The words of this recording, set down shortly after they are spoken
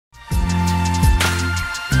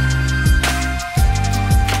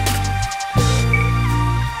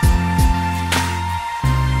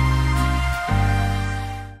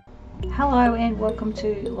Hello and welcome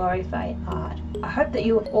to Lighthearted. I hope that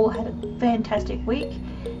you have all had a fantastic week.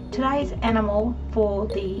 Today's animal for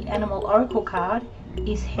the animal oracle card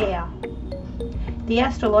is Hare. The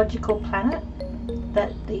astrological planet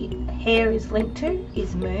that the hare is linked to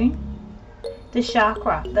is Moon. The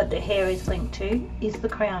chakra that the hare is linked to is the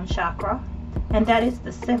crown chakra, and that is the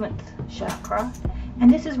 7th chakra,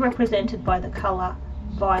 and this is represented by the colour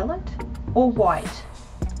violet or white.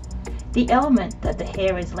 The element that the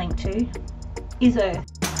hare is linked to is earth.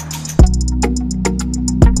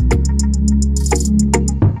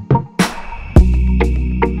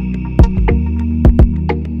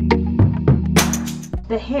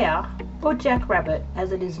 The hare, or jackrabbit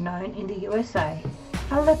as it is known in the USA,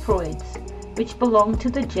 are leproids, which belong to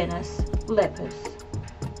the genus Lepus.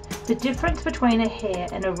 The difference between a hare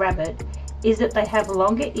and a rabbit is that they have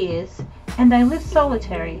longer ears and they live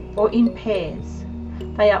solitary or in pairs.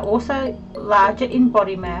 They are also larger in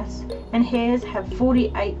body mass, and hares have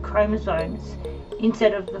 48 chromosomes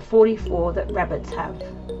instead of the 44 that rabbits have.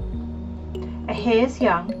 A hare's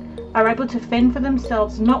young are able to fend for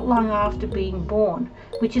themselves not long after being born,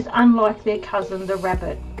 which is unlike their cousin the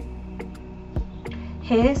rabbit.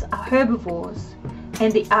 Hares are herbivores,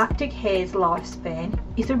 and the Arctic hare's lifespan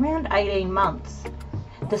is around 18 months.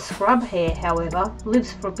 The scrub hare, however,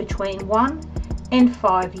 lives for between 1 and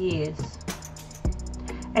 5 years.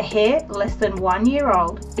 A hare less than 1 year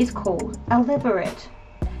old is called a leveret,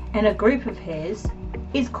 and a group of hares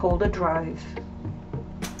is called a drove.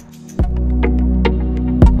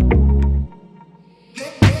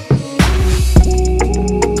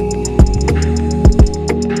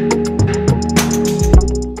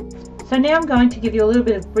 So now I'm going to give you a little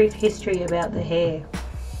bit of brief history about the hare.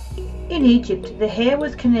 In Egypt, the hare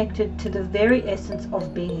was connected to the very essence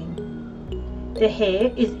of being. The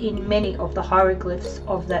hare is in many of the hieroglyphs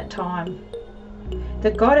of that time. The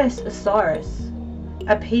goddess Osiris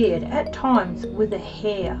appeared at times with a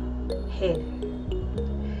hare head.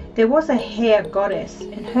 There was a hare goddess,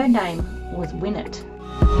 and her name was Winnet.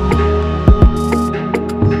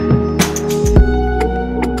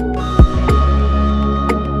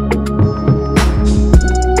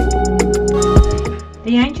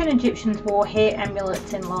 The ancient Egyptians wore hair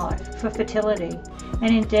amulets in life for fertility, and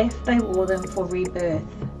in death they wore them for rebirth.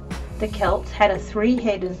 The Celts had a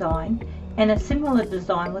 3-hair design, and a similar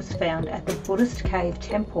design was found at the Buddhist cave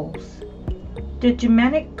temples. The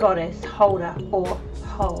Germanic goddess Holder, or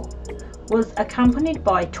Hol, was accompanied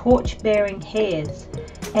by torch-bearing hares,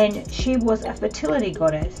 and she was a fertility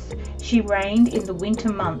goddess. She reigned in the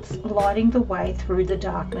winter months, lighting the way through the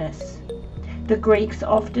darkness. The Greeks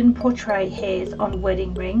often portray hares on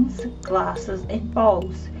wedding rings, glasses and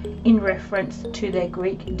bowls in reference to their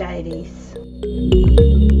Greek deities.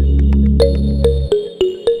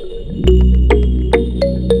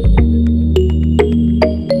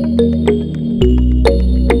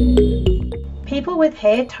 People with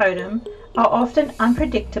hare totem are often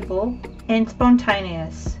unpredictable and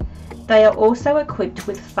spontaneous. They are also equipped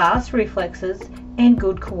with fast reflexes and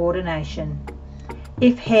good coordination.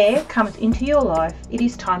 If hare comes into your life, it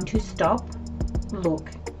is time to stop, look,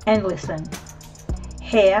 and listen.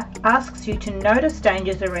 Hare asks you to notice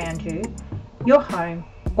dangers around you, your home,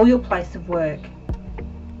 or your place of work.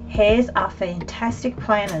 Hares are fantastic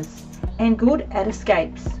planners and good at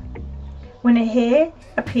escapes. When a hare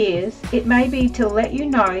appears, it may be to let you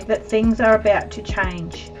know that things are about to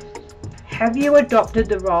change. Have you adopted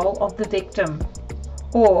the role of the victim?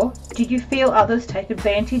 Or did you feel others take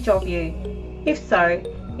advantage of you? If so,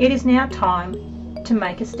 it is now time to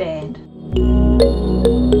make a stand.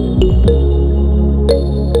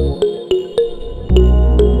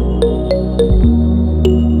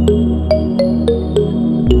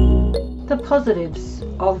 The positives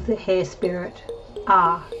of the hare spirit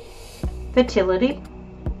are fertility,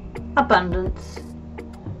 abundance,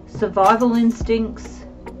 survival instincts,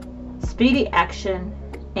 speedy action,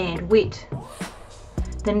 and wit.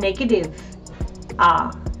 The negative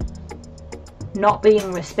are not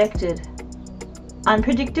being respected,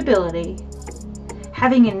 unpredictability,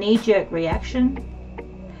 having a knee-jerk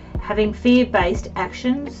reaction, having fear-based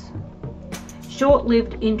actions,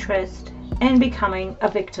 short-lived interest, and becoming a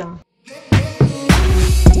victim.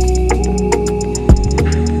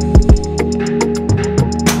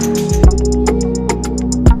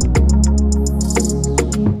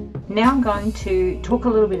 Now I'm going to talk a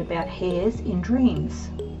little bit about hares in dreams.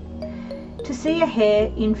 To see a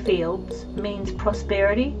hare in fields means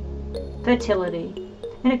prosperity, fertility,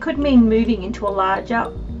 and it could mean moving into a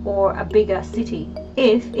larger or a bigger city.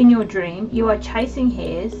 If, in your dream, you are chasing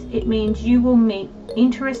hares, it means you will meet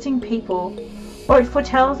interesting people, or it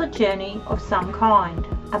foretells a journey of some kind.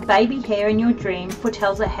 A baby hare in your dream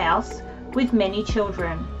foretells a house with many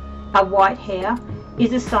children. A white hare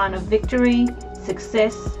is a sign of victory,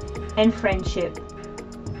 success, and friendship.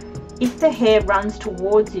 If the hare runs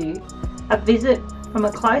towards you, a visit from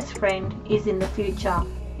a close friend is in the future.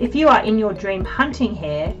 If you are in your dream hunting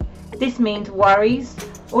hare, this means worries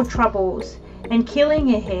or troubles, and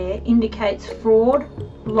killing a hare indicates fraud,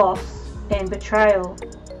 loss, and betrayal.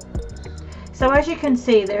 So as you can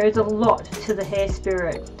see, there is a lot to the hare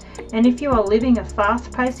spirit, and if you are living a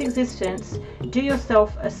fast-paced existence, do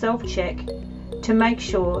yourself a self-check to make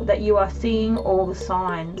sure that you are seeing all the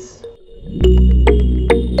signs.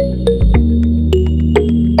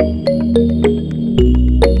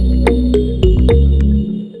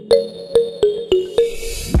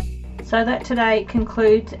 So that today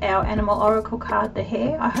concludes our animal oracle card, the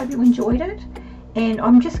hare. I hope you enjoyed it, and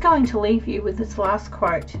I'm just going to leave you with this last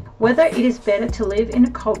quote. Whether it is better to live in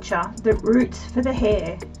a culture that roots for the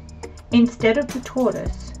hare instead of the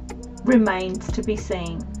tortoise remains to be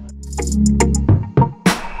seen.